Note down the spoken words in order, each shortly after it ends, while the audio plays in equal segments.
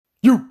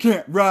You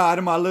can't ride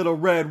in my little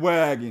red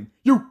wagon.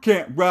 You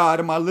can't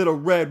ride in my little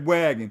red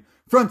wagon.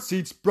 Front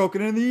seat's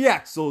broken and the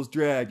axle's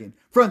dragging.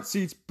 Front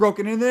seat's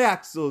broken and the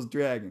axle's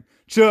dragging.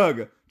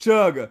 Chugga,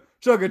 chugga,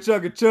 chugga,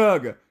 chugga,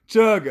 chugga,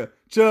 chugga,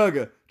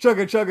 chugga,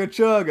 chugga, chugga,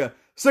 chugga.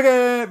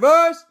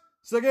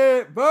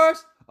 Second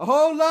verse, a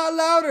whole lot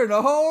louder and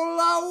a whole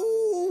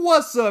lot.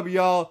 What's up,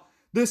 y'all?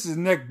 This is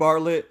Nick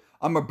Bartlett.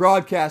 I'm a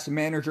broadcast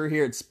manager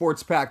here at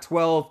Sports Pac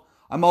 12.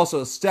 I'm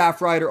also a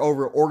staff writer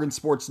over at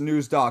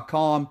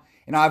OregonSportsNews.com,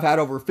 and I've had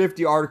over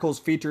 50 articles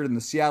featured in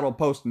the Seattle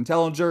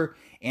Post-Intelligencer,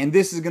 and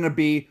this is going to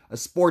be a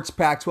Sports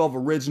Pac 12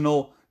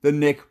 original, The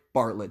Nick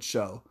Bartlett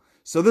Show.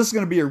 So this is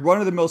going to be a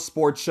run-of-the-mill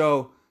sports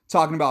show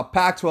talking about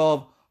Pac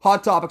 12,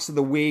 hot topics of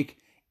the week,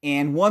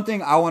 and one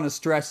thing I want to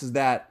stress is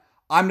that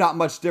I'm not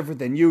much different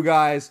than you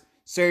guys.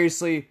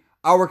 Seriously,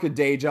 I work a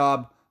day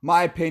job.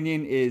 My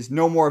opinion is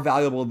no more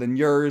valuable than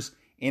yours,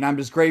 and I'm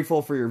just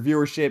grateful for your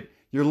viewership,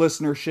 your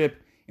listenership,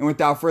 and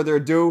without further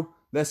ado,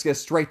 let's get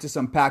straight to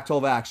some Pac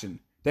 12 action.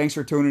 Thanks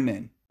for tuning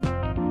in.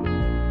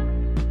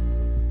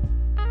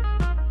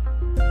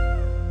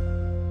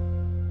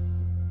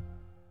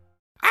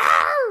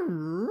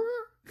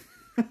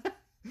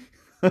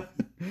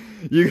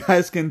 You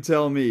guys can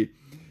tell me,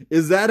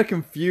 is that a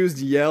confused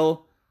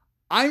yell?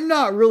 I'm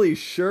not really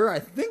sure. I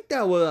think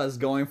that was what I was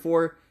going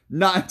for.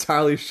 Not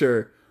entirely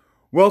sure.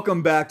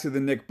 Welcome back to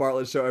the Nick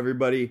Bartlett Show,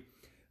 everybody.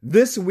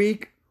 This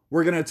week,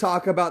 we're going to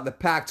talk about the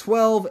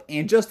Pac-12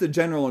 and just the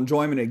general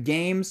enjoyment of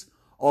games.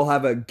 I'll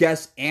have a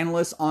guest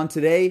analyst on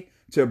today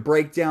to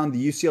break down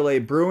the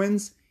UCLA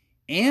Bruins.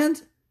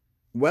 And,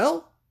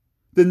 well,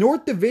 the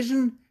North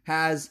Division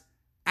has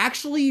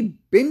actually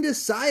been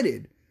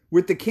decided.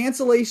 With the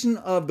cancellation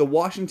of the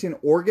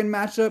Washington-Oregon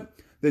matchup,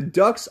 the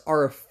Ducks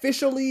are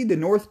officially the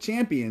North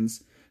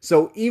champions.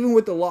 So even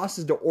with the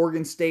losses to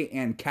Oregon State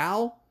and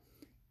Cal,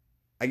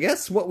 I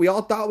guess what we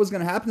all thought was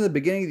going to happen at the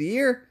beginning of the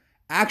year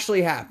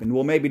actually happened.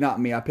 Well, maybe not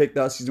me. I picked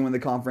the Huskies to win the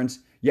conference.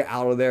 You're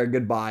out of there.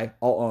 Goodbye.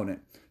 I'll own it.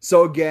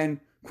 So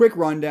again, quick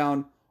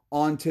rundown.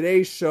 On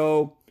today's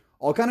show,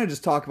 I'll kind of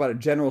just talk about a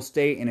general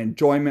state and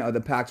enjoyment of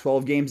the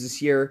Pac-12 games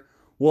this year.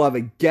 We'll have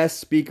a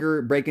guest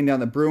speaker breaking down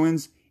the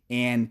Bruins,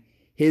 and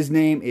his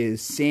name is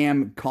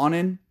Sam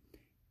Connon.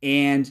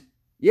 And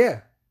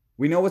yeah,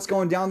 we know what's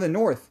going down in the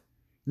North.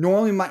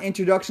 Normally my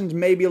introductions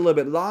may be a little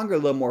bit longer, a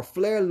little more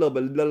flair, a little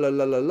bit la la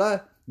la la la.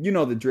 You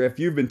know the drift.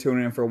 You've been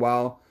tuning in for a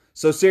while.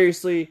 So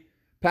seriously,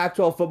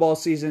 Pac-12 football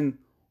season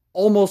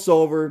almost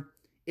over.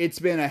 It's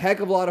been a heck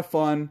of a lot of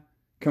fun.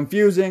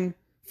 Confusing,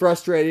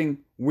 frustrating,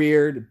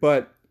 weird,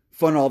 but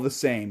fun all the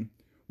same.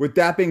 With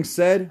that being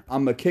said,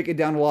 I'm going to kick it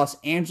down to Los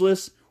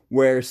Angeles,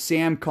 where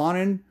Sam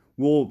Connon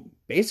will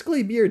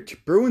basically be your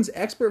Bruins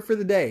expert for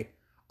the day.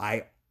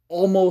 I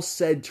almost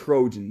said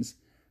Trojans.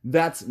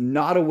 That's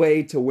not a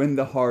way to win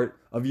the heart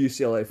of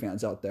UCLA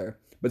fans out there.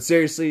 But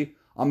seriously,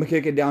 I'm going to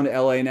kick it down to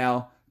LA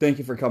now. Thank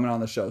you for coming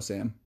on the show,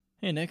 Sam.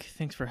 Hey, Nick.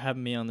 Thanks for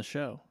having me on the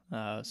show.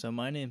 So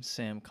my name's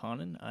Sam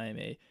Connon. I am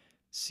a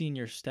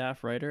senior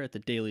staff writer at the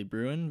Daily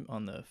Bruin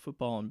on the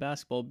football and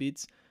basketball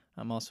beats.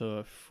 I'm also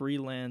a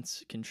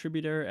freelance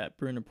contributor at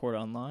Bruin Report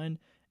Online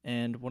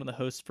and one of the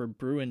hosts for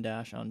Bruin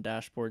Dash on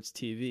Dashboards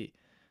TV.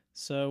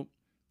 So,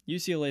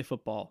 UCLA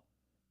football,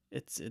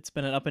 it's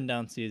been an up and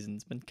down season.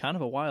 It's been kind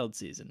of a wild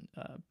season.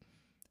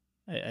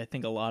 I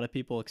think a lot of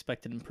people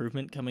expected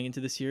improvement coming into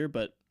this year,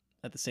 but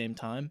at the same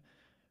time,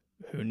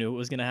 who knew it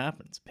was going to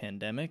happen? It's a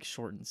pandemic,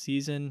 shortened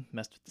season,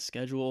 messed with the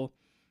schedule.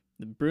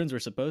 The Bruins were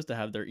supposed to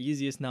have their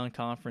easiest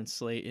non-conference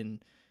slate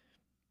in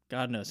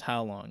God knows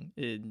how long.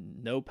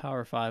 No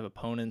Power 5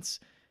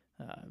 opponents.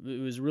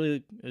 It was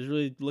really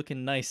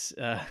looking nice.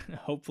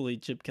 Hopefully,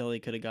 Chip Kelly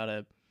could have got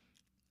a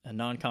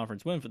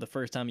non-conference win for the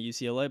first time at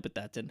UCLA, but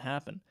that didn't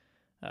happen.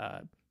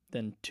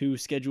 Then two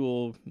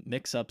schedule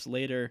mix-ups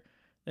later,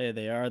 there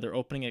they are. They're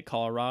opening at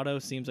Colorado.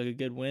 Seems like a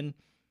good win.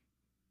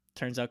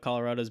 Turns out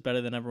Colorado's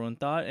better than everyone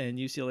thought, and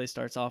UCLA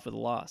starts off with a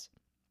loss.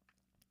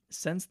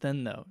 Since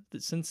then, though,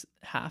 since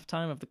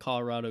halftime of the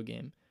Colorado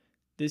game,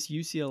 this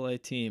UCLA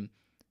team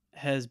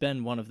has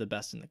been one of the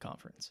best in the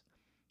conference.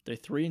 They're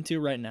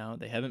 3-2 right now.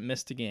 They haven't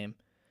missed a game,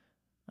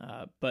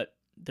 but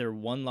their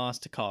one loss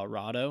to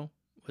Colorado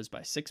was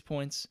by 6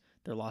 points.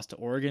 Their loss to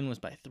Oregon was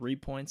by 3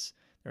 points.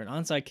 They're an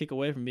onside kick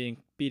away from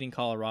beating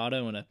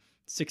Colorado and a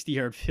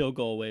 60-yard field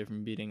goal away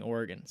from beating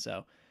Oregon.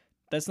 So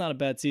that's not a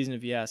bad season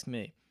if you ask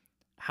me.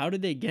 How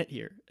did they get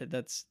here?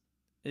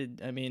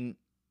 I mean,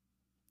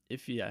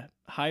 if you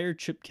hire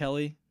Chip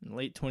Kelly in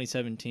late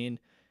 2017,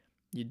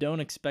 you don't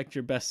expect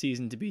your best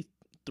season to be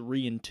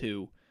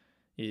 3-2.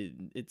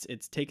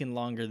 It's taken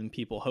longer than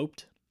people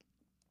hoped,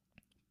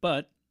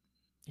 but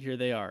here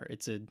they are.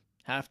 It's a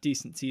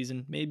half-decent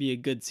season, maybe a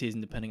good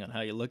season depending on how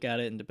you look at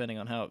it and depending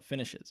on how it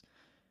finishes.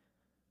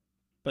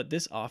 But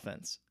this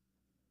offense,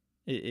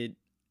 it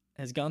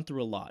has gone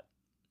through a lot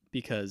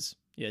because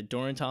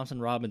Dorian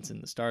Thompson-Robinson,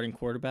 the starting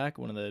quarterback,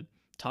 one of the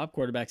top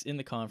quarterbacks in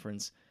the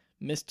conference,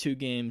 missed 2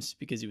 games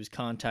because he was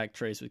contact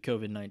traced with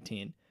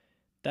COVID-19.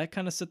 That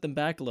kind of set them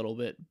back a little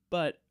bit,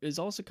 but is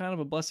also kind of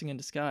a blessing in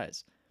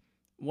disguise.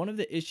 One of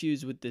the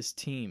issues with this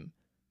team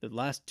the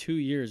last 2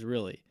 years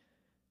really,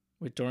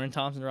 with Dorian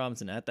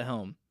Thompson-Robinson at the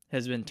helm,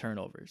 has been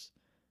turnovers.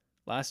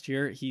 Last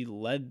year, he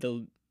led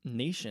the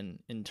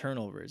nation in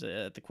turnovers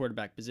at the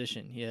quarterback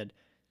position. He had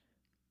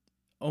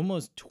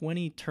almost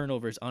 20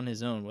 turnovers on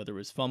his own, whether it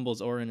was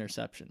fumbles or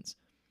interceptions.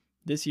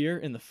 This year,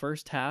 in the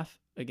first half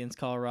against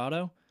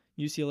Colorado,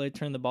 UCLA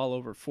turned the ball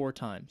over 4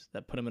 times.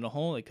 That put them in a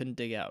hole they couldn't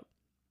dig out.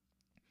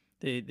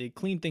 They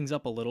cleaned things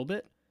up a little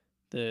bit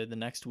the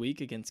next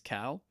week against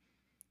Cal.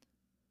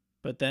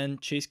 But then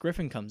Chase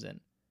Griffin comes in.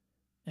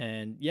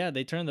 And yeah,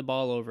 they turned the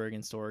ball over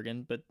against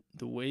Oregon, but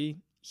the way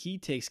he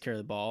takes care of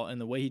the ball and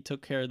the way he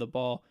took care of the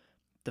ball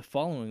the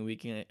following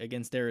week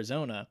against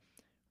Arizona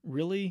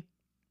really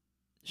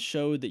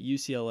showed that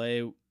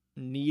UCLA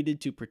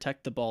needed to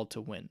protect the ball to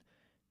win.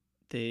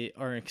 They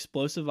are an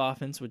explosive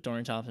offense with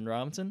Dorian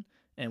Thompson-Robinson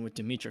and with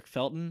Demetric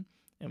Felton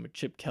and with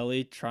Chip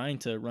Kelly trying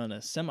to run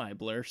a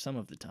semi-blur some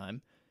of the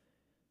time,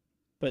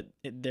 but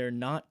they're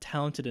not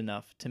talented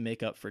enough to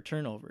make up for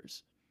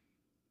turnovers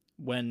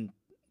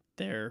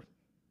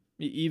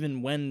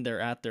even when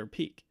they're at their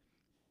peak.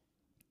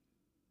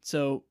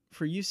 So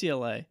for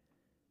UCLA,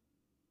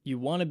 you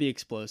want to be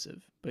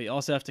explosive, but you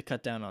also have to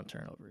cut down on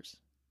turnovers.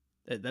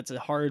 That's a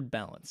hard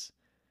balance.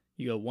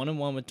 You go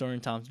 1-1 with Dorian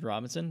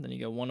Thompson-Robinson, then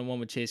you go 1-1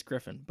 with Chase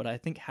Griffin. But I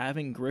think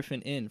having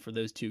Griffin in for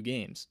those 2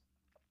 games,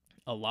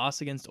 a loss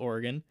against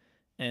Oregon,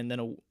 and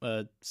then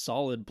a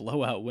solid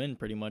blowout win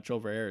pretty much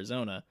over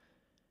Arizona,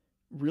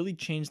 really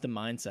changed the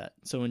mindset.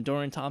 So when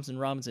Dorian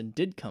Thompson-Robinson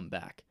did come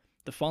back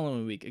the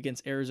following week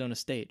against Arizona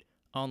State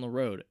on the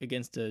road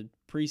against a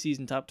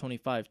preseason top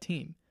 25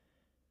 team,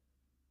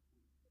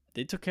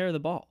 they took care of the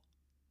ball.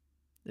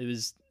 It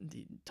was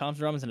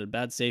Thompson-Robinson had a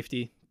bad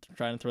safety,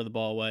 trying to throw the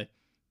ball away.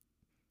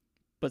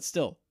 But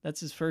still, that's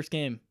his first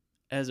game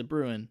as a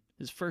Bruin,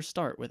 his first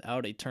start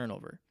without a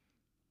turnover.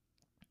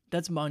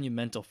 That's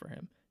monumental for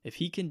him. If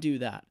he can do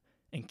that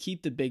and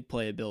keep the big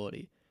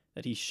playability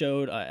that he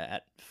showed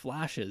at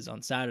flashes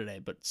on Saturday,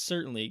 but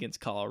certainly against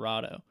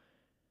Colorado,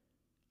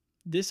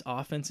 this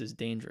offense is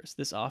dangerous.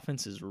 This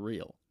offense is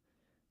real.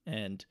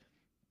 And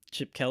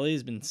Chip Kelly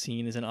has been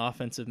seen as an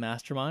offensive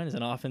mastermind, as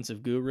an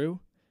offensive guru.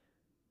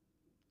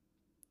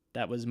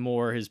 That was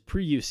more his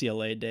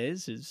pre-UCLA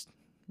days,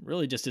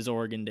 really just his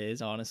Oregon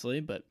days, honestly.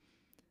 But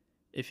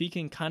if he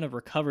can kind of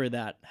recover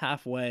that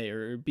halfway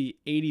or be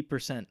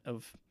 80%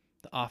 of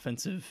the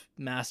offensive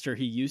master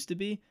he used to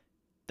be,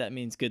 that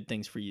means good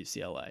things for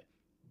UCLA.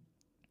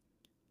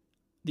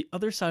 The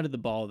other side of the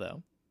ball,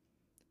 though,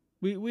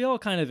 we all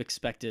kind of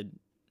expected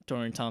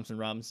Dorian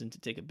Thompson-Robinson to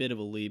take a bit of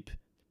a leap,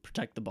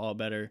 protect the ball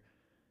better.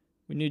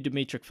 We knew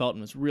Demetric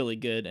Felton was really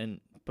good, and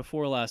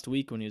before last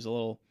week when he was a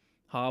little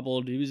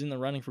hobbled, he was in the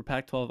running for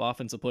Pac-12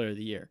 Offensive Player of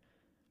the Year.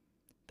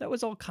 That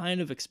was all kind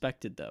of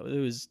expected, though. It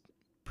was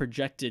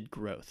projected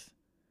growth.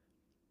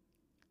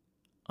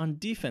 On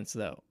defense,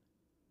 though,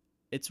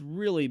 it's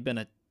really been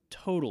a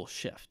total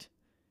shift.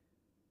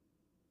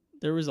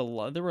 There were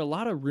a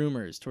lot of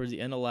rumors towards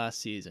the end of last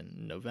season,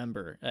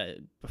 November,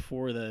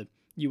 before the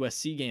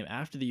USC game,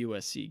 after the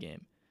USC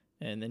game,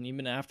 and then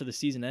even after the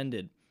season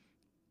ended,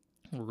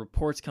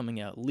 reports coming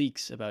out,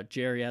 leaks about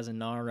Jerry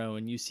Azzinaro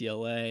and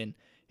UCLA and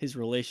his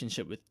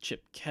relationship with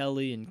Chip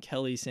Kelly, and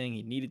Kelly saying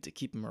he needed to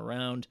keep him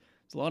around.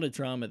 There's a lot of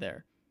drama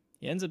there.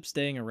 He ends up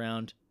staying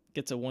around,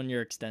 gets a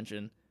 1-year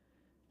extension,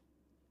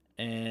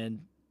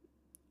 and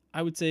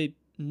I would say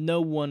no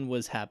one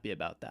was happy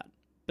about that,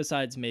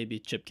 besides maybe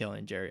Chip Kelly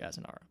and Jerry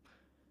Azzinaro.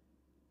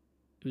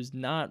 It was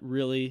not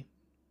really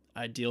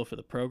ideal for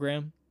the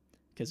program,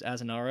 because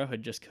Azzinaro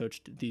had just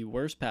coached the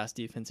worst pass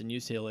defense in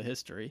UCLA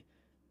history,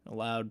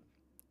 allowed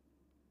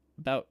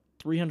about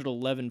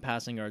 311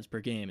 passing yards per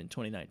game in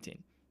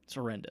 2019. It's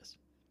horrendous.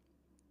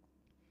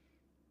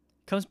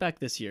 Comes back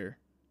this year,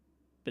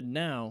 but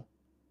now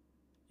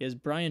he has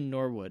Brian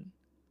Norwood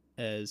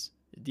as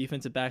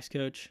defensive backs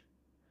coach,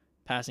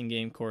 passing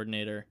game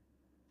coordinator,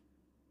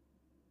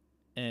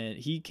 and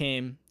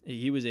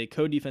he was a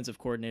co-defensive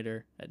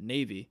coordinator at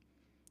Navy.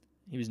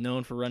 He was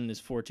known for running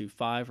his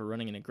 4-2-5, or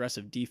running an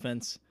aggressive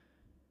defense,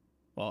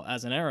 while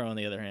Azzinaro, on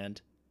the other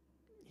hand,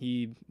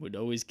 he would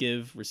always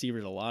give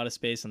receivers a lot of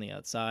space on the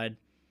outside.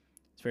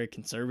 It's very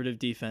conservative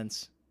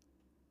defense.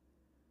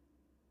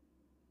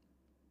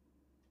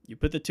 You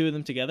put the two of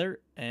them together,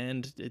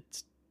 and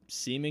it's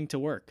seeming to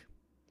work.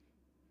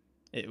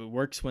 It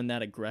works when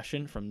that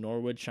aggression from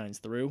Norwood shines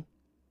through.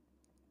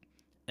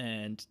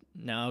 And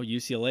now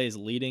UCLA is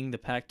leading the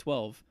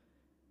Pac-12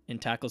 in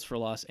tackles for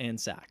loss and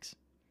sacks.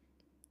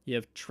 You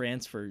have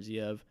transfers,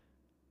 you have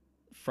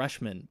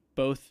freshmen,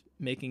 both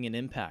making an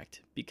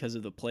impact because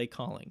of the play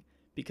calling,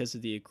 because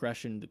of the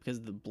aggression, because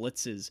of the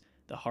blitzes,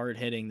 the hard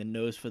hitting, the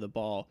nose for the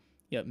ball.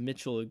 You got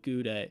Mitchell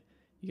Agude,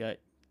 you got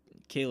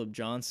Caleb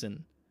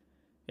Johnson,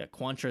 you got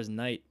Quantrez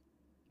Knight,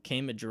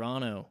 Kane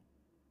Madrano.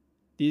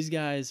 These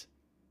guys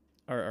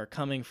are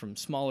coming from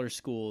smaller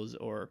schools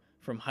or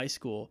from high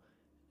school,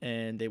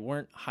 and they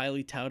weren't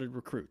highly touted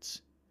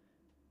recruits.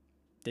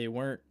 They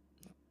weren't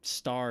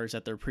stars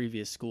at their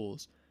previous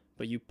schools,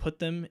 but you put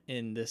them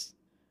in this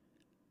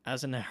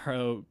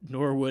Azzinaro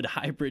Norwood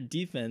hybrid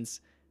defense,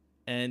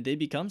 and they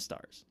become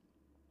stars.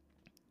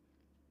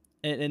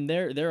 And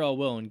they're all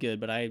well and good,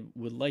 but I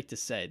would like to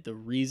say the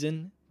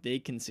reason they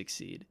can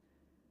succeed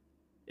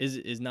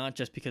is not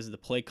just because of the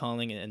play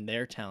calling and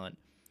their talent,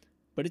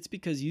 but it's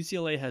because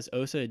UCLA has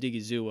Osa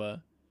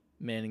Odighizuwa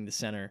manning the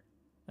center,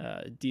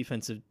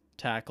 defensive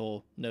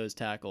tackle, nose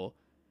tackle.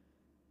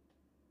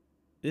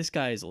 This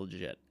guy is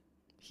legit.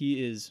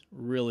 He is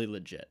really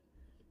legit.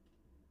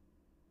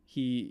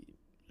 He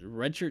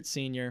redshirt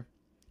senior.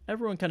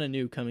 Everyone kind of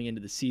knew coming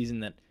into the season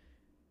that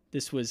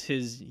this was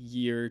his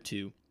year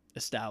to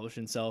establish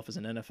himself as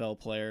an NFL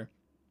player.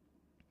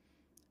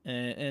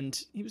 And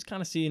he was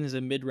kind of seen as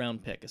a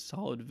mid-round pick, a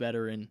solid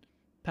veteran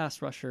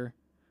pass rusher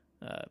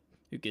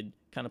who could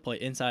kind of play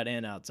inside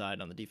and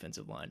outside on the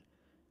defensive line.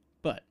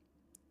 But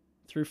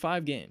through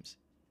 5 games,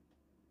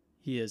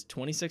 he has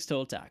 26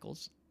 total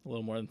tackles, a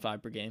little more than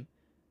 5 per game,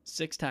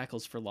 6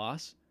 tackles for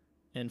loss,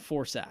 and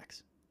 4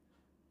 sacks.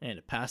 And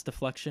a pass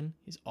deflection,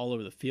 he's all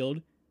over the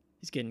field.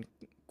 He's getting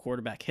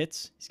quarterback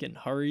hits, he's getting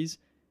hurries,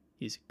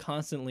 he's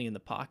constantly in the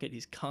pocket,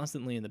 he's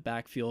constantly in the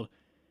backfield.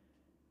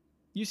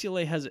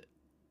 UCLA has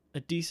a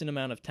decent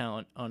amount of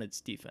talent on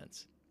its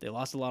defense. They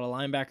lost a lot of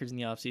linebackers in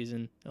the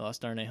offseason. They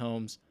lost Darnay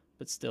Holmes,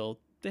 but still,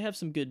 they have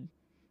some good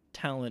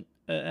talent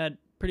at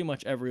pretty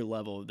much every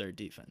level of their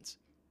defense.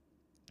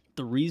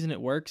 The reason it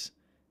works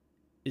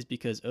is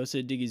because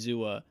Osa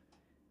Odighizuwa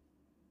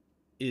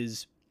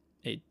is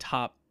a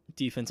top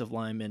defensive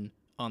lineman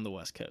on the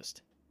West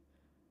Coast.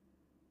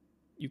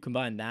 You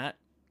combine that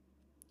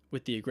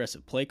with the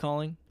aggressive play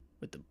calling,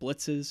 with the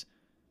blitzes,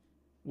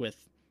 with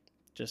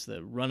just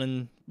the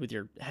running with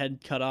your head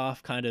cut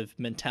off kind of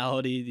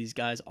mentality, these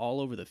guys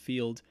all over the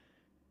field.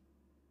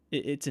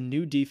 It's a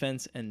new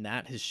defense, and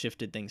that has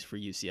shifted things for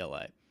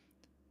UCLA.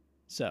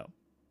 So,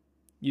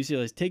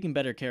 UCLA is taking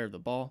better care of the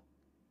ball.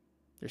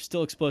 They're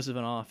still explosive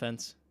on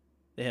offense.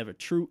 They have a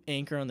true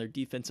anchor on their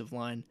defensive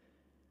line,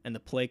 and the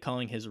play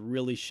calling has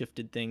really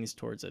shifted things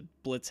towards a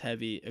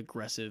blitz-heavy,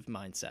 aggressive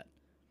mindset.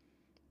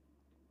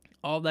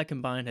 All of that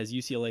combined has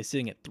UCLA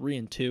sitting at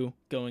 3-2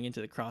 going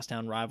into the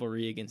crosstown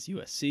rivalry against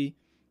USC.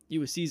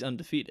 USC's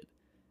undefeated.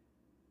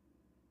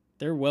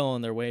 They're well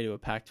on their way to a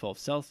Pac-12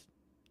 South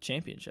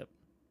championship,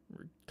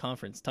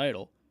 conference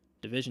title,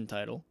 division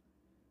title,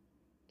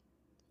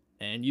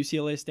 and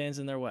UCLA stands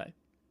in their way.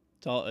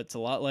 It's a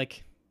lot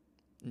like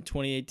in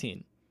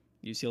 2018.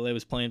 UCLA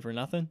was playing for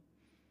nothing.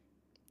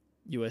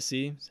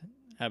 USC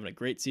having a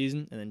great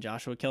season, and then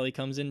Joshua Kelly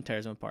comes in and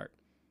tears them apart.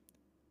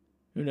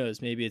 Who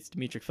knows? Maybe it's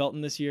Demetric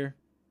Felton this year.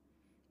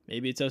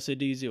 Maybe it's Osa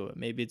Odighizuwa.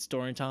 Maybe it's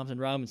Dorian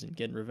Thompson-Robinson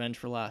getting revenge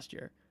for last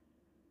year.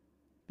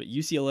 But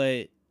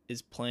UCLA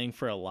is playing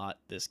for a lot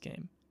this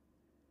game.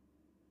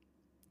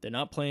 They're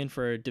not playing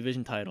for a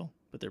division title,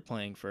 but they're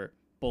playing for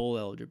bowl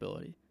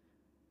eligibility.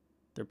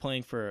 They're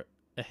playing for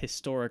a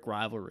historic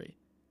rivalry.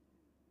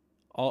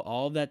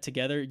 All of that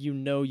together, you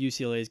know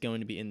UCLA is going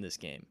to be in this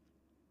game.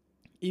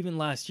 Even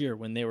last year,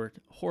 when they were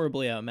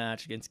horribly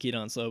outmatched against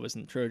Kedon Slovis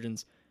and the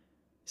Trojans,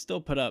 still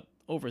put up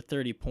over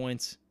 30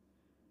 points.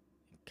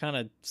 Kind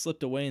of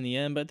slipped away in the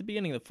end, but at the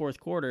beginning of the fourth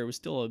quarter, it was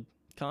still a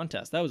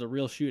contest. That was a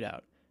real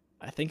shootout.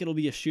 I think it'll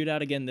be a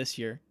shootout again this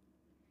year.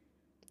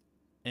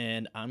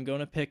 And I'm going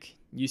to pick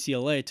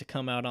UCLA to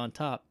come out on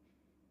top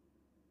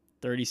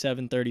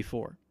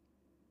 37-34.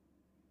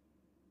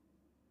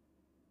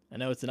 I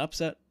know it's an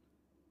upset,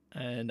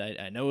 and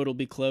I know it'll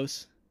be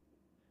close,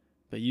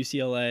 but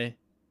UCLA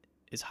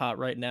is hot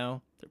right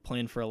now. They're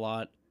playing for a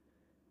lot,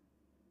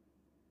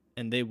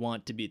 and they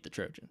want to beat the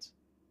Trojans.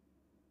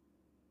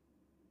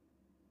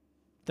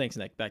 Thanks,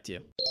 Nick. Back to you.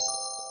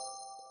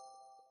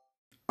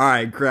 All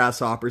right,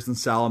 grasshoppers and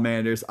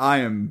salamanders, I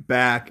am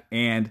back,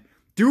 and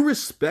do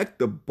respect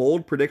the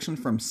bold prediction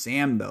from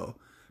Sam, though.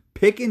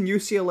 Picking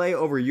UCLA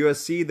over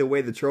USC the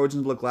way the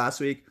Trojans looked last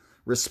week,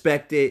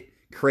 respect it,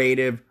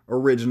 creative,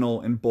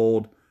 original, and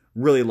bold.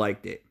 Really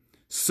liked it.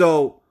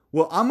 So,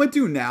 what I'm going to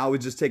do now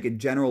is just take a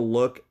general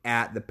look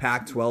at the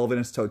Pac-12 in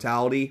its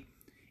totality,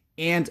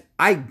 and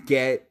I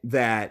get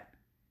that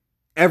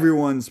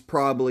everyone's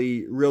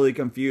probably really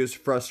confused,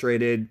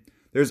 frustrated.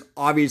 There's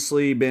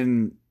obviously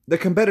been, the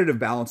competitive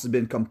balance has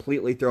been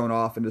completely thrown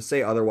off, and to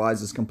say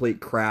otherwise is complete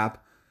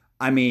crap.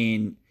 I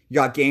mean, you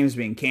got games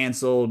being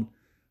canceled,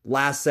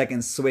 last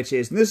second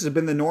switches, and this has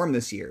been the norm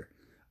this year.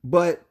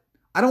 But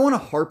I don't want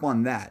to harp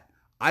on that.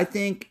 I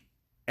think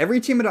every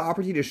team had an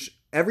opportunity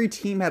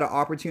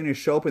to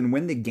show up and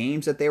win the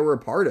games that they were a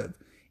part of.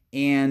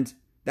 And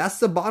that's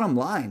the bottom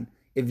line.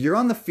 If you're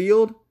on the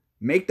field,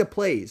 make the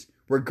plays.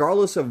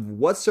 Regardless of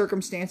what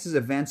circumstances,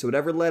 events,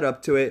 whatever led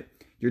up to it,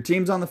 your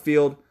team's on the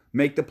field,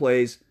 make the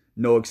plays,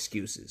 no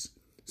excuses.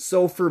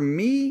 So for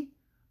me,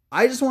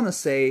 I just want to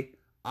say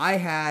I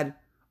had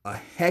a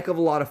heck of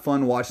a lot of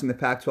fun watching the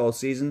Pac-12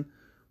 season,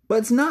 but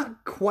it's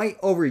not quite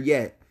over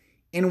yet.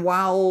 And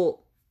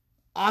while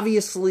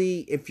obviously,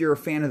 if you're a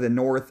fan of the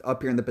North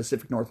up here in the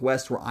Pacific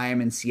Northwest where I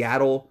am in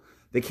Seattle,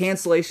 the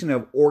cancellation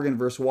of Oregon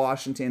versus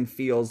Washington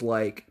feels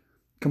like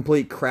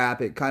complete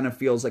crap. It kind of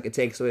feels like it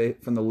takes away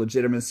from the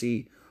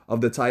legitimacy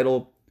of the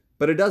title,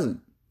 but it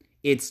doesn't.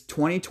 It's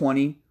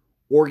 2020.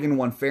 Oregon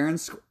won fair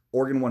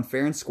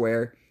and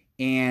square,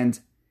 and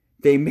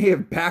they may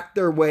have backed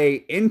their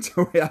way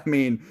into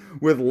it,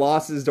 with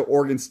losses to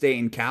Oregon State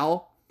and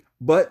Cal,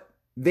 but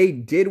they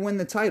did win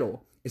the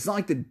title. It's not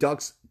like the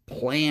Ducks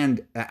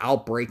planned an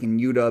outbreak in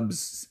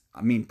UW's,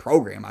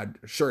 program. I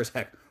sure as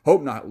heck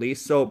hope not, at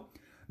least. So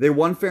they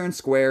won fair and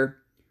square.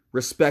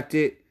 Respect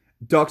it.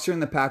 Ducks are in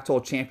the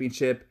Pac-12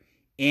 championship,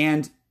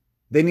 and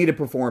they need to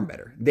perform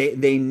better.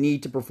 They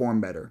need to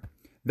perform better.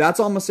 That's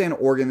all I'm going to say on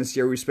Oregon this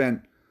year. We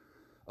spent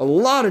a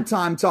lot of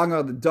time talking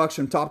about the Ducks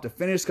from top to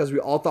finish because we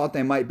all thought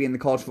they might be in the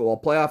college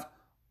football playoff.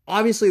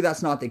 Obviously,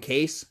 that's not the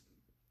case.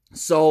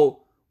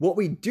 So what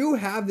we do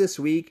have this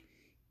week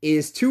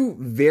is two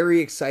very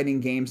exciting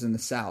games in the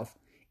South.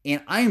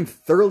 And I am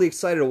thoroughly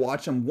excited to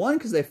watch them. One,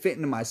 because they fit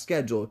into my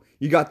schedule.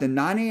 You got the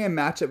 9 a.m.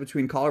 matchup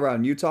between Colorado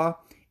and Utah,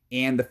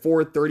 and the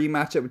 4:30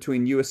 matchup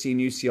between USC and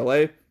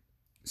UCLA.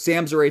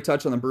 Sam's already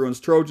touched on the Bruins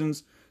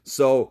Trojans,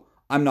 so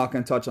I'm not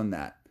going to touch on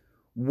that.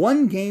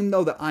 One game,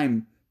 though, that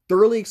I'm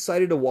thoroughly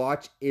excited to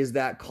watch is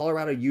that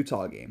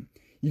Colorado-Utah game.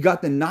 You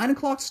got the 9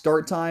 o'clock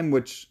start time,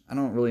 which I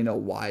don't really know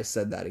why I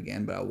said that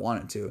again, but I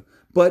wanted to.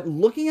 But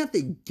looking at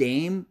the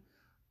game,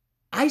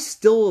 I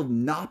still have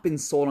not been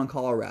sold on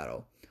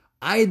Colorado.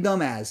 I had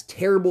them as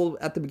terrible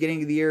at the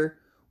beginning of the year.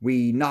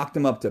 We knocked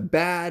them up to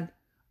bad.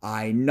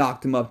 I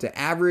knocked them up to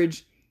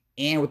average.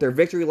 And with their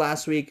victory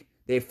last week,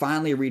 they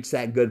finally reached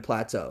that good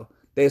plateau.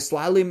 They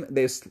slowly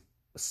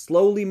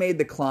made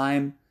the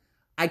climb.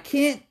 I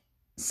can't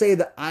say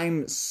that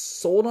I'm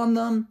sold on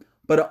them,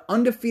 but an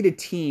undefeated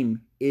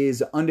team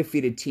is an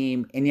undefeated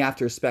team, and you have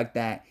to respect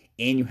that,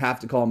 and you have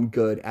to call them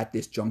good at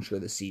this juncture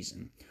of the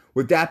season.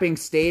 With that being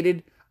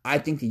stated, I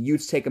think the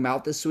Utes take them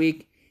out this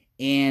week,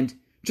 and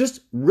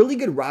just really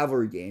good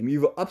rivalry game.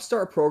 You have an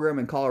upstart program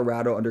in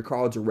Colorado under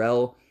Karl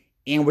Dorrell,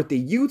 and with the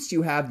Utes,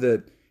 you have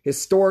the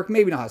historic,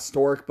 maybe not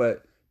historic,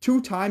 but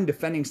two-time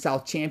defending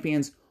South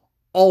champions,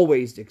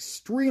 always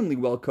extremely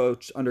well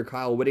coached under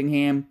Kyle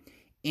Whittingham,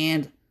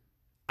 and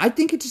I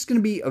think it's just going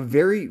to be a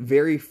very,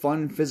 very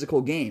fun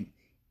physical game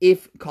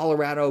if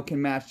Colorado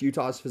can match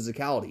Utah's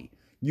physicality.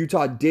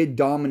 Utah did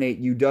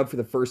dominate UW for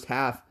the first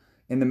half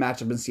in the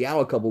matchup in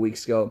Seattle a couple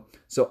weeks ago.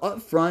 So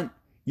up front,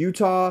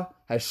 Utah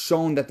has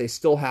shown that they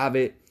still have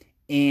it.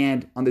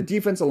 And on the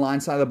defensive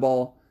line side of the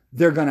ball,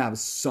 they're going to have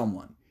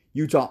someone.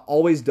 Utah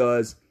always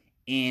does.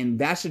 And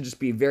that should just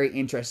be very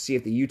interesting to see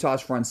if the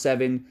Utah's front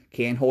seven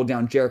can hold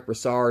down Jarek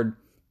Broussard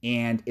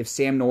and if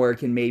Sam Noyer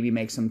can maybe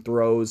make some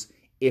throws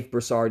if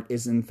Broussard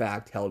is in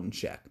fact held in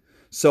check.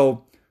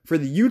 So for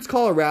the Utes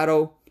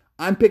Colorado,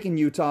 I'm picking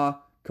Utah,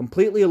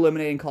 completely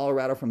eliminating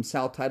Colorado from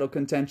South title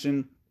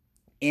contention.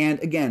 And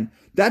again,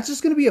 that's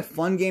just going to be a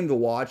fun game to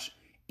watch.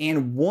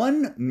 And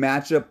one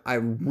matchup I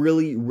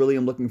really, really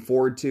am looking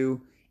forward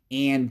to,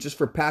 and just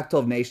for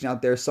Pac-12 Nation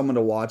out there, someone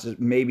to watch,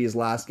 maybe his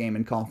last game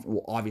in conference,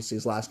 well, obviously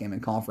his last game in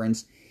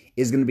conference,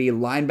 is going to be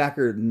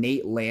linebacker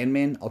Nate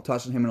Landman. I'll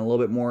touch on him in a little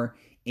bit more.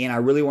 And I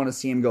really want to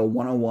see him go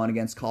one-on-one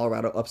against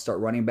Colorado upstart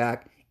running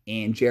back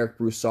and Jarek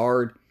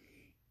Broussard.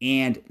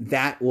 And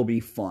that will be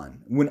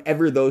fun.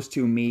 Whenever those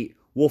two meet,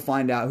 we'll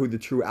find out who the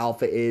true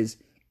alpha is.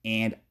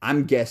 And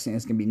I'm guessing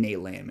it's going to be Nate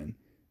Landman.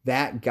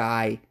 That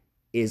guy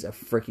is a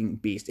freaking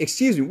beast.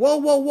 Excuse me. Whoa.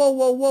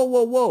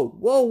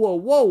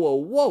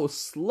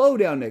 Slow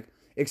down, Nick.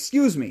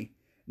 Excuse me.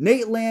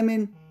 Nate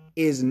Landman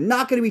is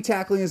not going to be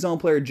tackling his own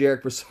player,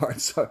 Jarek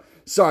Broussard.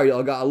 Sorry,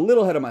 y'all. Got a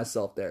little ahead of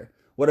myself there.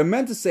 What I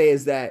meant to say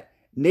is that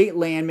Nate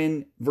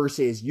Landman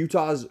versus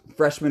Utah's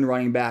freshman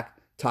running back,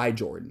 Ty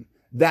Jordan.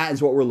 That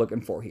is what we're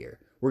looking for here.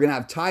 We're going to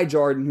have Ty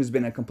Jordan, who's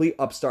been a complete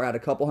upstart, had a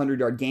couple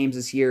 100-yard games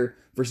this year,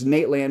 versus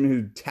Nate Landman,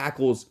 who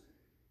tackles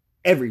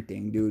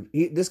everything, dude.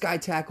 This guy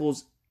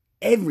tackles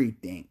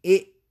everything.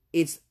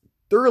 It's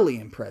thoroughly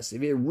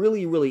impressive. It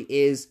really, really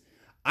is.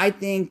 I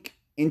think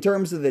in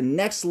terms of the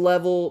next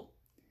level,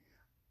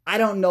 I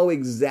don't know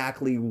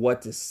exactly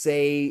what to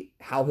say,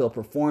 how he'll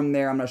perform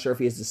there. I'm not sure if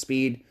he has the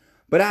speed.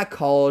 But at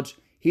college,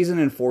 he's an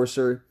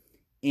enforcer.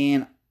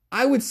 And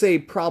I would say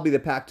probably the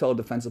Pac-12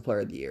 Defensive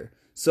Player of the Year.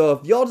 So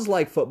if y'all just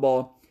like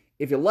football,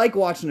 if you like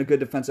watching a good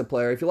defensive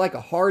player, if you like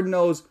a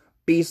hard-nosed,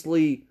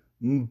 beastly,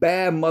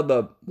 bad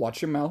mother,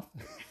 watch your mouth.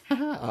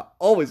 I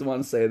always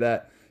want to say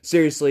that.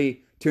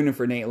 Seriously, tune in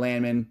for Nate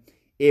Landman.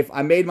 If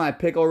I made my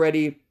pick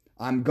already,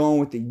 I'm going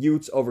with the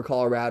Utes over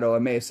Colorado. I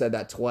may have said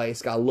that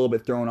twice. Got a little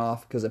bit thrown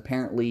off because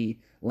apparently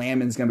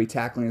Landman's going to be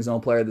tackling his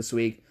own player this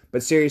week.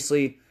 But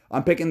seriously,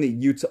 I'm picking the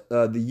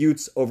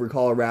Utes over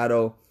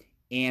Colorado.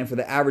 And for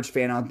the average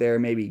fan out there,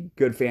 maybe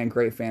good fan,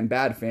 great fan,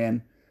 bad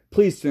fan,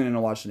 please tune in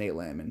and watch Nate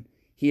Landman.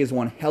 He is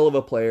one hell of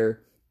a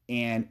player,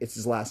 and it's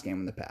his last game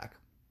in the Pac.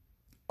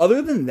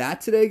 Other than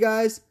that today,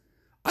 guys,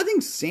 I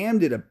think Sam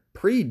did a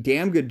pretty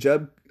damn good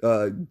job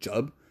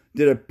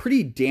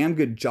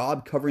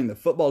covering the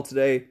football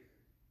today.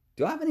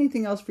 Do I have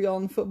anything else for y'all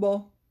in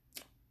football?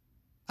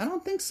 I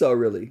don't think so,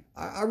 really.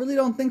 I really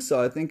don't think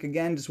so. I think,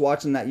 again, just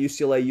watching that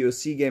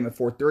UCLA-USC game at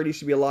 4:30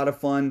 should be a lot of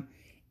fun.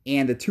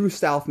 And the two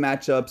South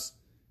matchups,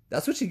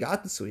 that's what you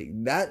got this week.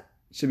 That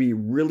should be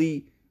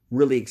really,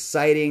 really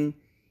exciting.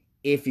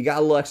 If you got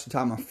a little extra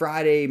time on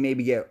Friday,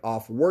 maybe get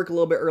off work a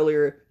little bit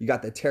earlier. You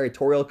got the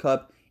Territorial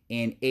Cup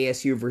and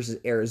ASU versus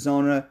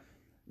Arizona.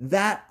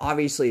 That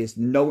obviously has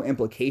no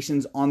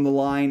implications on the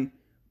line,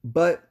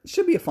 but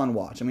should be a fun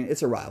watch. I mean,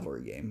 it's a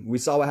rivalry game. We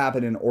saw what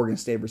happened in Oregon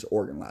State versus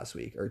Oregon last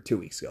week, or 2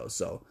 weeks ago.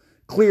 So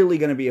clearly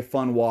going to be a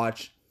fun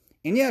watch.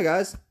 And yeah,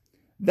 guys,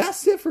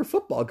 that's it for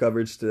football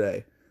coverage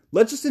today.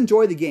 Let's just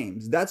enjoy the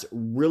games. That's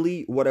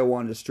really what I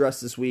wanted to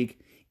stress this week.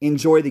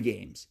 Enjoy the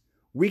games.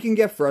 We can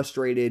get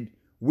frustrated.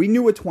 We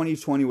knew what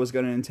 2020 was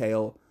going to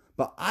entail,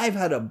 but I've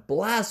had a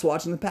blast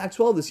watching the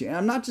Pac-12 this year. And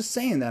I'm not just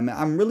saying that, man.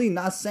 I'm really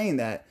not saying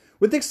that.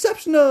 With the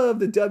exception of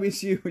the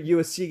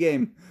WSU-USC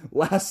game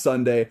last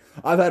Sunday,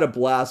 I've had a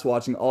blast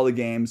watching all the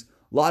games.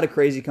 A lot of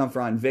crazy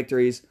come-from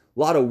victories, a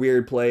lot of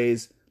weird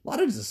plays, a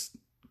lot of just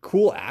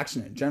cool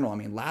action in general. I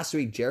mean, last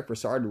week, Jarek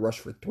Broussard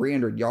rushed for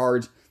 300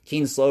 yards.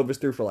 Keane Slovis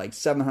threw for like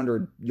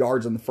 700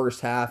 yards in the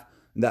first half.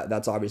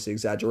 That's obviously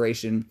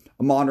exaggeration.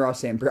 Amon-Ra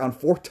St. Brown,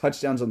 4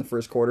 touchdowns in the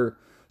first quarter.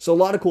 So a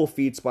lot of cool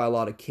feats by a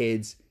lot of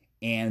kids,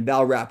 and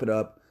that'll wrap it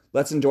up.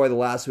 Let's enjoy the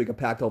last week of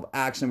Pac-12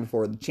 action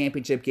before the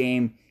championship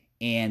game,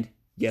 and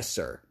yes,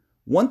 sir.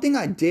 One thing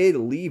I did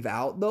leave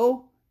out,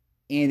 though,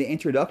 in the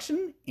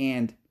introduction,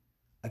 and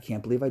I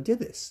can't believe I did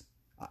this.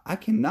 I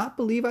cannot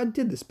believe I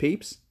did this,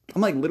 peeps.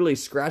 I'm like literally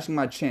scratching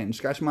my chin,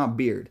 scratching my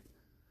beard.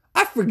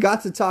 I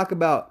forgot to talk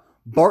about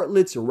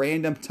Bartlett's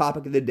random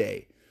topic of the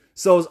day.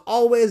 So as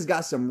always,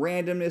 got some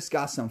randomness,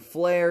 got some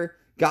flair,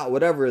 got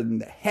whatever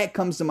the heck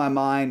comes to my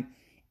mind.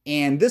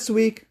 And this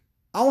week,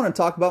 I want to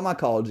talk about my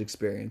college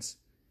experience.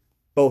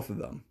 Both of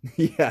them.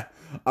 Yeah,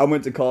 I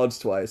went to college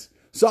twice.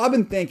 So I've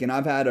been thinking,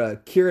 I've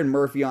had Kieran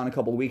Murphy on a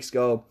couple weeks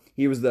ago.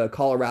 He was the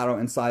Colorado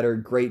Insider.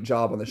 Great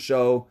job on the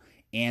show.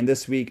 And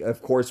this week,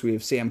 of course, we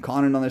have Sam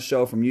Connon on the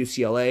show from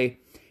UCLA.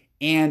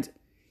 And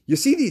you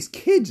see these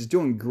kids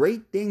doing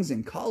great things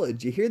in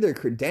college. You hear their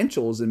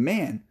credentials, and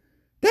man,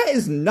 that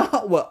is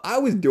not what I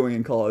was doing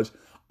in college.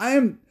 I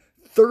am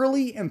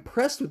thoroughly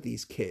impressed with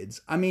these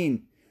kids. I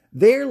mean,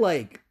 they're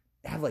like,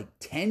 have like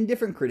 10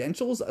 different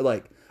credentials,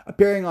 like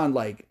appearing on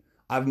like,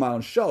 I have my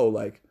own show,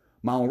 like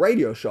my own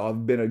radio show.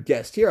 I've been a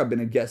guest here, I've been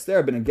a guest there,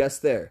 I've been a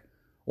guest there.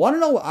 Want to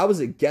know what I was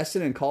a guest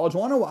in college?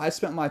 Want to know what I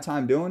spent my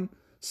time doing?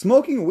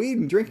 Smoking weed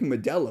and drinking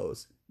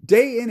Modelo's.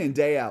 Day in and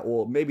day out.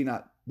 Well, maybe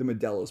not the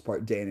Modelo's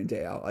part, day in and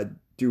day out. I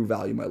do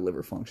value my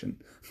liver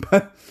function.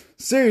 But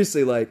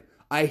seriously, like,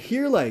 I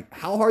hear like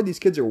how hard these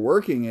kids are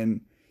working,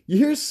 and you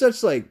hear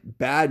such like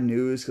bad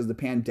news because of the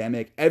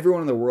pandemic.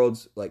 Everyone in the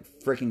world's like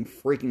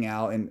freaking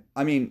out. And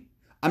I mean,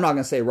 I'm not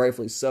going to say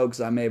rightfully so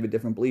because I may have a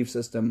different belief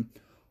system.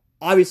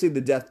 Obviously,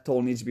 the death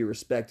toll needs to be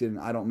respected, and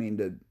I don't mean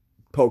to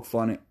poke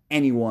fun at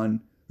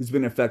anyone who's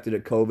been affected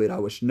at COVID. I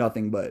wish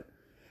nothing but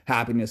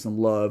happiness and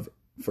love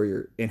for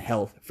your and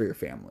health for your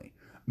family.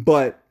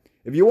 But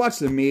if you watch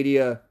the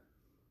media,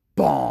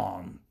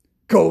 bomb,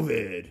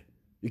 COVID,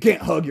 you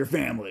can't hug your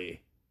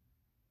family.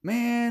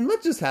 Man,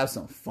 let's just have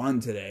some fun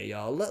today,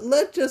 y'all.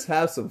 Let's just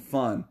have some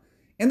fun.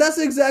 And that's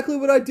exactly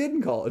what I did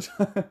in college.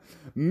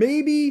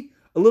 Maybe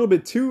a little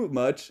bit too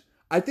much.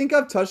 I think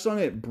I've touched on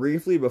it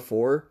briefly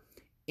before.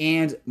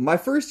 And my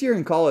first year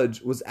in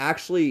college was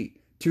actually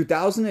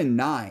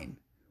 2009,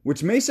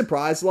 which may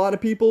surprise a lot of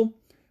people.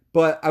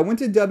 But I went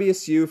to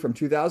WSU from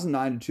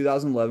 2009 to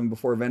 2011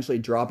 before eventually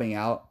dropping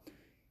out.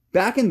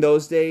 Back in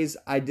those days,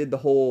 I did the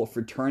whole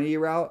fraternity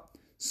route.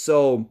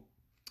 So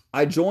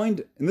I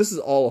joined, and this is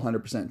all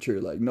 100% true,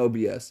 like no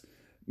BS.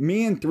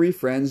 Me and 3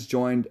 friends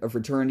joined a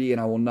fraternity,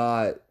 and I will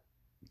not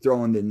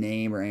throw in the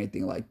name or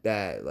anything like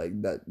that,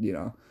 you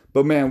know.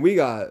 But man, we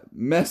got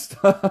messed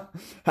up,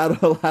 had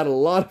a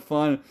lot of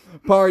fun,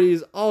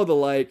 parties, all the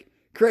like,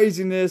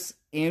 craziness,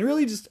 and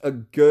really just a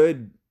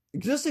good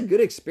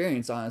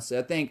experience, honestly.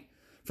 I think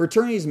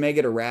fraternities may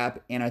get a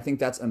rap, and I think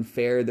that's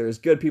unfair. There's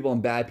good people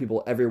and bad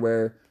people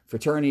everywhere.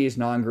 Fraternities,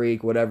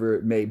 non-Greek, whatever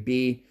it may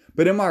be.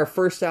 But in my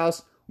first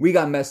house, we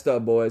got messed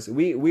up, boys.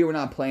 We were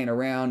not playing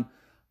around.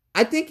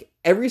 I think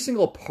every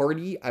single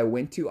party I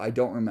went to, I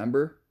don't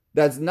remember.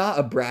 That's not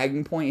a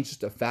bragging point. It's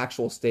just a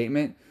factual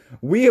statement.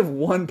 We have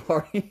one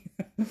party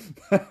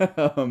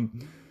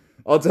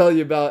I'll tell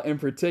you about in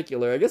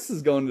particular. I guess this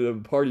is going to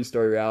the party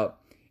story route.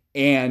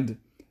 And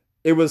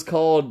it was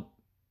called,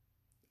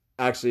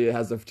 actually it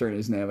has the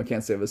fraternity's name. I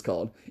can't say what it's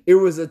called. It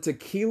was a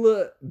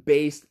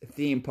tequila-based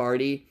theme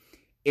party.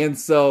 And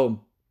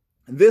so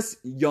this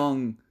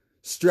young,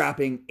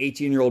 strapping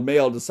 18-year-old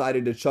male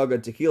decided to chug a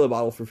tequila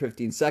bottle for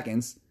 15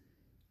 seconds.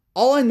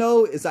 All I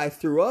know is I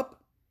threw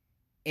up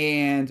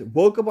and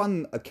woke up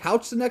on a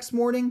couch the next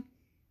morning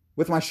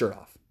with my shirt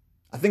off.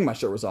 I think my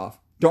shirt was off.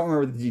 Don't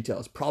remember the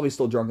details. Probably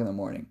still drunk in the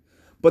morning.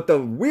 But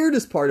the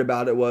weirdest part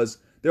about it was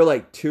there were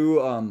like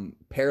 2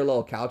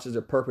 parallel couches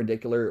or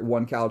perpendicular.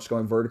 One couch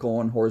going vertical,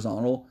 one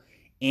horizontal.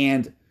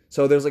 And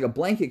so there's like a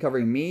blanket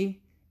covering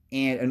me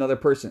and another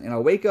person. And I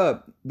wake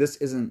up. This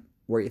isn't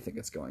where you think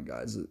it's going,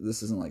 guys.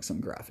 This isn't like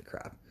some graphic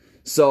crap.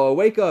 So I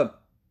wake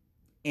up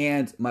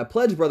and my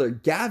pledge brother,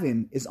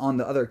 Gavin, is on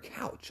the other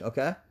couch,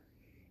 okay?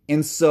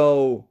 And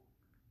so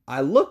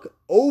I look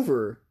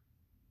over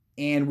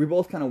And we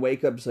both kind of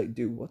wake up just like,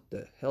 dude, what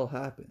the hell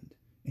happened?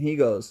 And he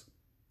goes,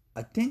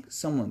 I think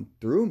someone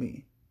threw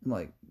me. I'm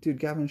like, dude,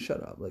 Gavin,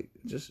 shut up. Like,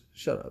 just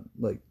shut up.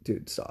 Like,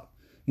 dude, stop.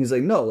 He's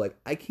like, no, like,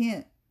 I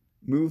can't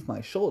move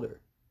my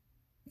shoulder.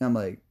 And I'm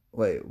like,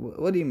 wait,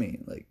 what do you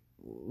mean? Like,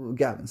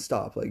 Gavin,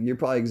 stop. Like, you're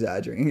probably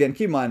exaggerating. Again,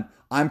 keep in mind,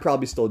 I'm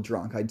probably still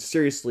drunk. I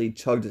seriously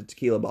chugged a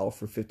tequila bottle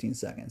for 15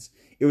 seconds.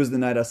 It was the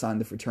night I signed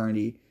the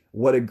fraternity.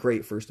 What a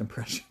great first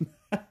impression.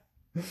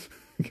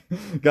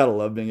 Gotta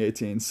love being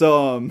 18.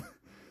 So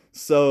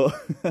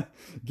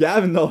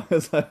Gavin though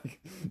is like,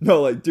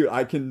 no, like, dude,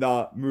 I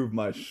cannot move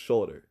my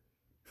shoulder.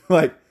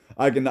 Like,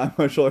 I cannot move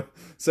my shoulder.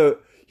 So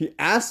he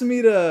asked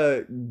me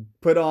to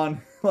put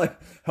on, like,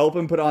 help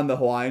him put on the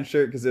Hawaiian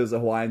shirt because it was a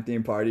Hawaiian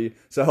themed party.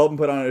 So I helped him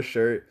put on a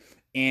shirt.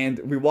 And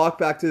we walked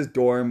back to his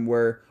dorm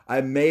where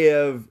I may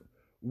have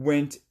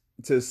went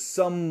to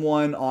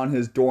someone on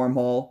his dorm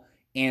hall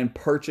and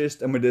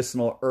purchased a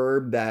medicinal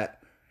herb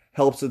that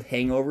helps with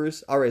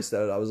hangovers. I already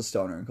said it. I was a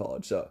stoner in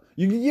college. So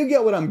you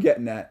get what I'm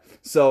getting at.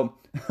 So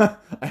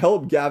I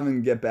helped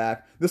Gavin get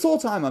back. This whole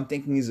time I'm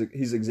thinking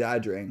he's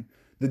exaggerating.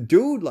 The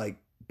dude, like,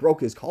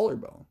 broke his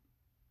collarbone.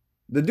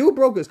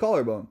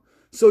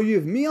 So you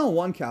have me on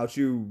one couch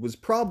who was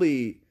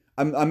probably,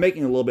 I'm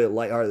making a little bit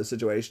lighthearted of the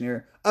situation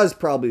here. I was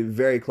probably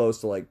very close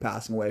to, like,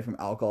 passing away from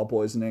alcohol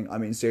poisoning. I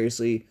mean,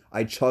 seriously,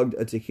 I chugged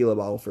a tequila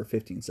bottle for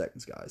 15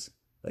 seconds, guys.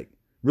 Like,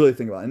 really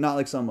think about it. Not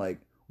like some, like,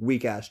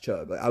 weak ass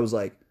chug. Like, I was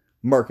like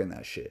murking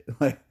that shit.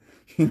 Like,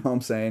 you know what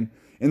I'm saying?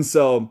 And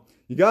so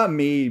you got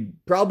me,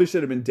 probably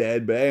should have been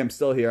dead, but hey, I'm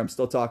still here. I'm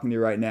still talking to you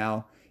right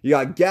now. You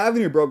got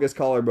Gavin who broke his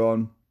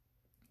collarbone.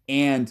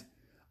 And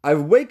I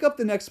wake up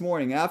the next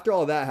morning after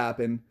all that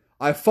happened.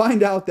 I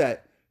find out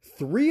that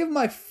 3 of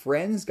my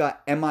friends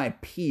got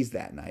MIPs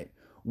that night.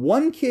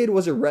 One kid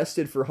was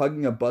arrested for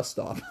hugging a bus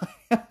stop.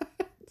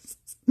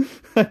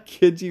 I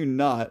kid you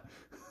not.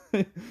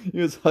 He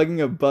was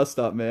hugging a bus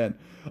stop, man.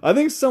 I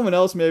think someone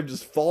else may have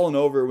just fallen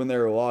over when they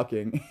were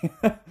walking.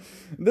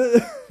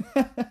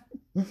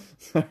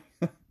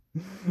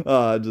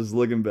 Just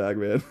looking back,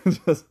 man.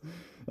 Just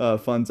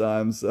fun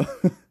times. So.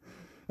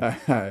 All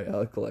right,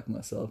 I'll collect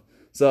myself.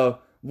 So,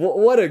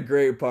 what a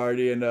great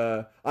party. And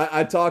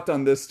I talked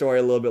on this story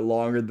a little bit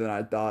longer than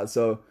I thought.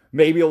 So,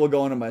 maybe we'll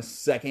go into my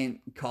second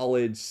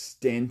college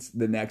stint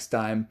the next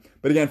time.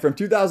 But again, from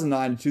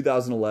 2009 to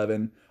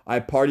 2011, I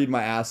partied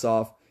my ass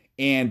off.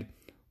 And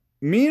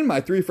me and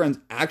my 3 friends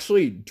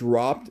actually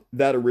dropped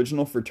that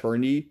original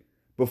fraternity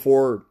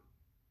before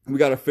we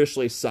got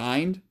officially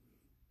signed.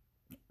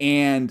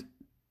 And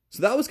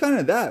so that was kind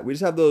of that. We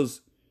just have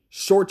those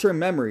short-term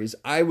memories.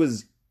 I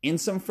was in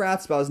some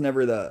frats, but I was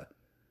never the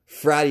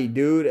fratty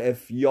dude.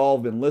 If y'all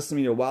have been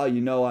listening to me a while, you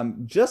know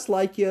I'm just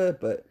like you,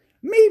 but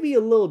maybe a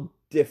little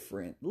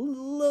different. A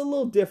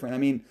little different. I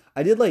mean,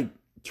 I did, like,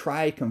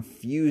 try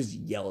confused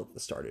yell at the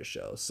start of the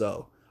show.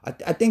 So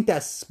I think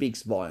that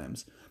speaks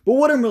volumes. But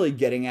what I'm really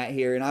getting at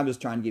here, and I'm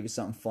just trying to give you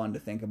something fun to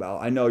think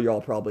about. I know you're all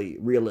probably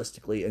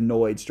realistically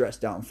annoyed,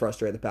 stressed out, and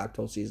frustrated the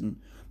Pac-12 season.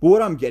 But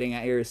what I'm getting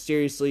at here is,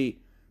 seriously,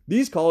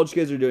 these college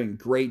kids are doing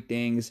great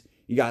things.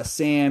 You got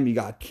Sam, you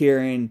got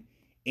Kieran,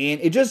 and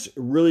it's just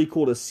really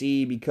cool to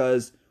see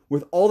because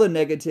with all the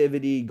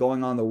negativity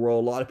going on in the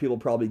world, a lot of people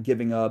probably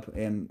giving up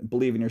and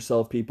believe in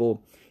yourself,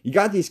 people. You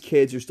got these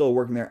kids who are still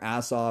working their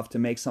ass off to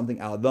make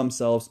something out of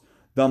themselves,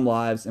 them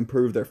lives,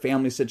 improve their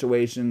family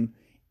situation,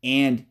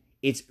 and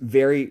it's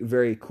very,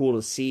 very cool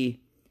to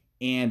see.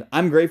 And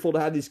I'm grateful to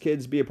have these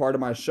kids be a part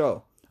of my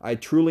show. I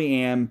truly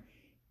am.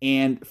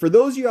 And for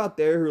those of you out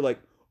there who are like,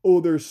 oh,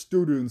 they're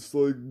students,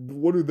 like,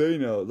 what do they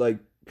know? Like,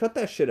 cut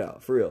that shit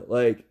out, for real.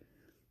 Like,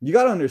 you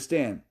got to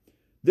understand,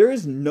 there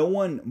is no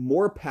one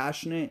more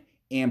passionate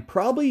and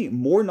probably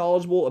more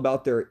knowledgeable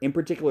about their in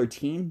particular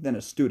team than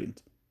a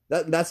student.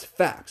 That's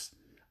facts.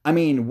 I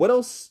mean, what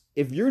else?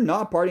 If you're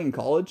not partying in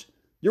college,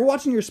 you're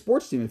watching your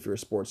sports team if you're a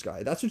sports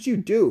guy. That's what you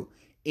do.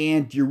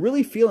 And you're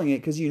really feeling it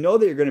because you know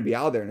that you're going to be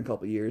out there in a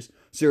couple of years.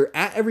 So you're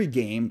at every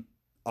game,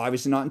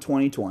 obviously not in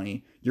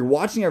 2020. You're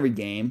watching every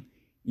game.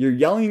 You're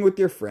yelling with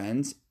your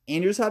friends.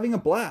 And you're just having a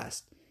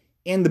blast.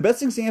 And the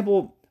best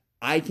example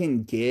I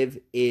can give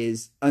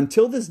is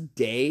until this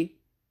day,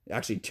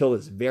 actually till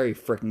this very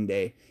freaking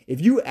day,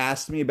 if you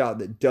asked me about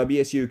the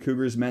WSU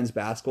Cougars men's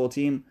basketball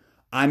team,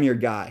 I'm your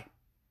guy.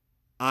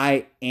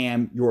 I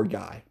am your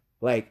guy.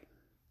 Like,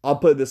 I'll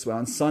put it this way.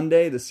 On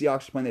Sunday, the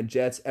Seahawks are playing the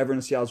Jets. Everyone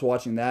in Seattle's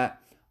watching that.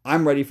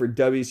 I'm ready for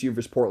WSU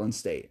versus Portland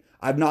State.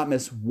 I've not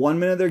missed 1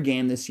 minute of their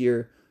game this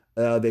year.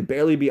 They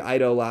barely beat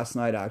Idaho last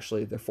night,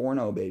 actually. They're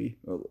 4-0, baby.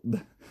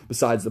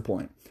 Besides the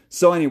point.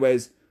 So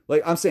anyways,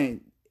 like I'm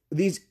saying,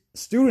 these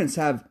students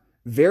have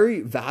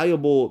very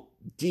valuable,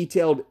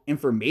 detailed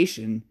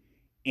information,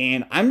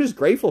 and I'm just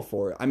grateful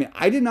for it. I mean,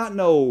 I did not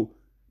know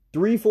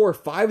 3, 4,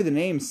 5 of the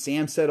names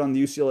Sam said on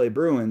the UCLA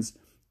Bruins,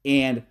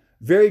 and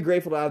very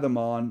grateful to have them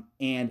on.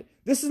 And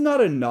this is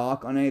not a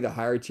knock on any of the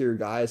higher tier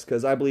guys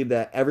because I believe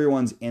that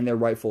everyone's in their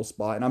rightful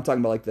spot. And I'm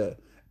talking about like the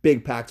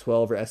big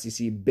Pac-12 or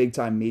SEC big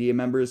time media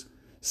members.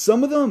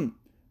 Some of them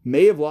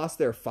may have lost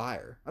their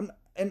fire.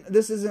 And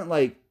this isn't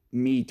like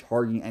me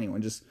targeting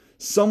anyone. Just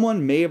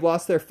someone may have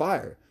lost their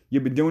fire.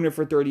 You've been doing it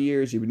for 30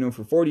 years, you've been doing it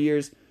for 40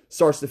 years,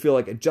 starts to feel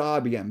like a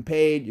job, you're getting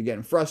paid, you're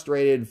getting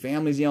frustrated,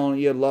 family's yelling at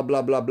you, blah,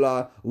 blah, blah,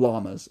 blah.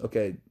 Llamas.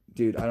 Okay,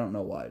 dude, I don't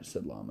know why I just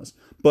said llamas.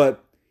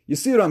 But you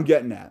see what I'm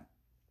getting at.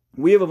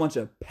 We have a bunch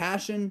of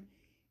passion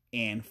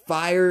and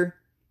fire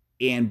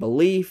and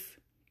belief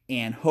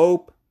and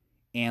hope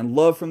and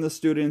love from the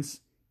students,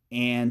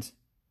 and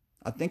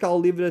I think I'll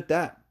leave it at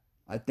that.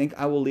 I think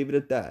I will leave it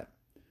at that.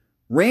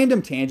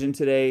 Random tangent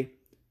today,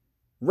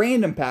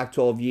 random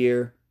Pac-12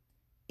 year,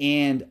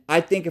 and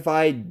I think if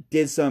I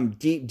did some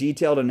deep,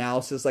 detailed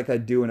analysis like I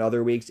do in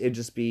other weeks, it'd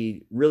just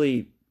be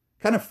really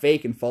kind of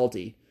fake and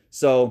faulty.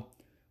 So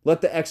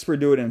let the expert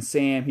do it in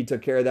Sam. He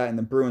took care of that in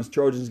the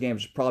Bruins-Trojans game,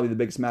 which is probably the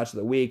biggest match of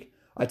the week.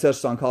 I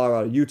touched on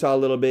Colorado-Utah a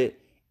little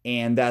bit,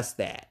 and that's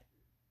that.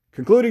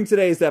 Concluding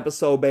today's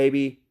episode,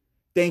 baby.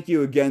 Thank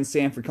you again,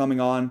 Sam, for coming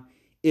on.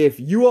 If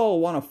you all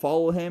want to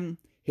follow him,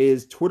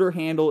 his Twitter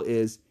handle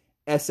is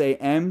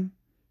SAMCONNON.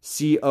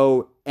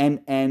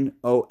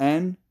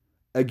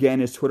 Again,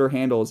 his Twitter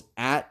handle is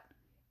at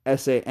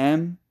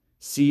SAMCONNON.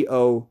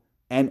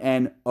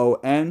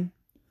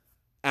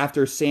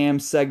 After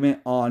Sam's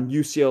segment on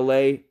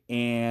UCLA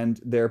and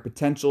their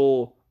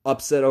potential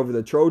upset over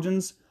the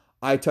Trojans,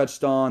 I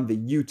touched on the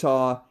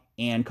Utah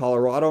and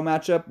Colorado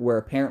matchup, where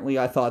apparently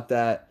I thought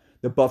that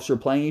the Buffs were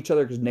playing each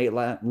other because Nate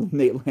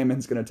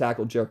Landman's going to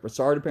tackle Jarek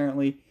Brassard,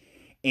 apparently.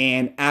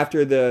 And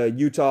after the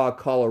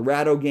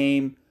Utah-Colorado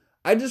game,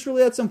 I just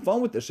really had some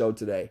fun with the show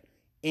today.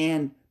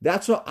 And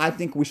that's what I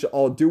think we should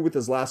all do with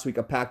this last week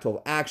of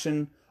Pac-12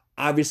 action.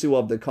 Obviously,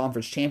 we'll have the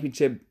conference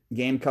championship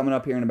game coming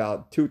up here in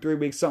about 2-3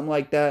 weeks, something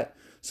like that.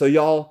 So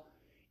y'all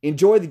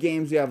enjoy the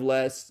games we have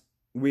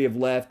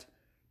left.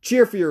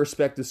 Cheer for your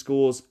respective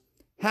schools.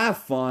 Have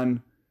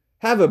fun.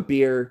 Have a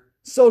beer.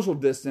 Social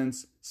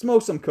distance.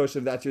 Smoke some kush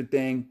if that's your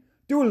thing.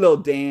 Do a little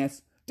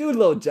dance. Do a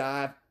little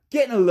jive.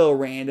 Getting a little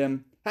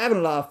random. Having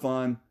a lot of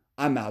fun.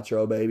 I'm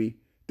outro, baby.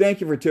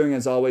 Thank you for tuning in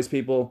as always,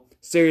 people.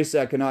 Seriously,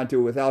 I cannot do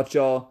it without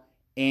y'all.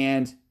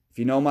 And if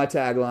you know my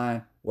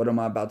tagline, what am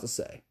I about to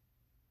say?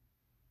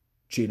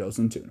 Cheetos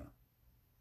and tuna.